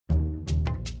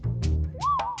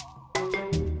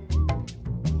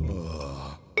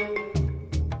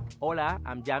Hola,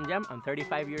 I'm Yam Yam. I'm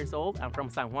 35 years old. I'm from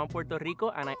San Juan, Puerto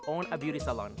Rico, and I own a beauty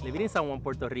salon. Living in San Juan,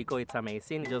 Puerto Rico, it's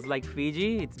amazing. Just like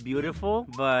Fiji, it's beautiful,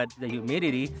 but the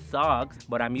humidity sucks,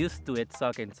 but I'm used to it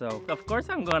sucking, so of course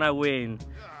I'm gonna win.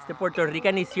 The Puerto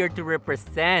Rican is here to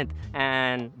represent,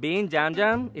 and being Yam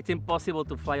Yam, it's impossible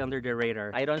to fly under the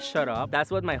radar. I don't shut up.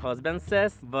 That's what my husband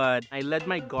says, but I let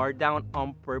my guard down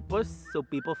on purpose so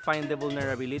people find the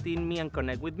vulnerability in me and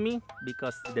connect with me,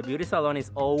 because the beauty salon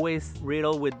is always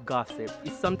riddled with gossip.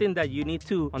 It's something that you need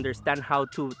to understand how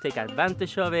to take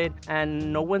advantage of it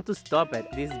and know when to stop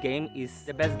it. This game is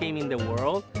the best game in the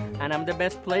world, and I'm the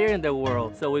best player in the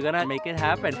world, so we're gonna make it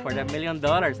happen for the $1 million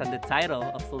and the title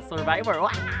of Soul Survivor.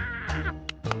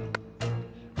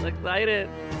 So excited!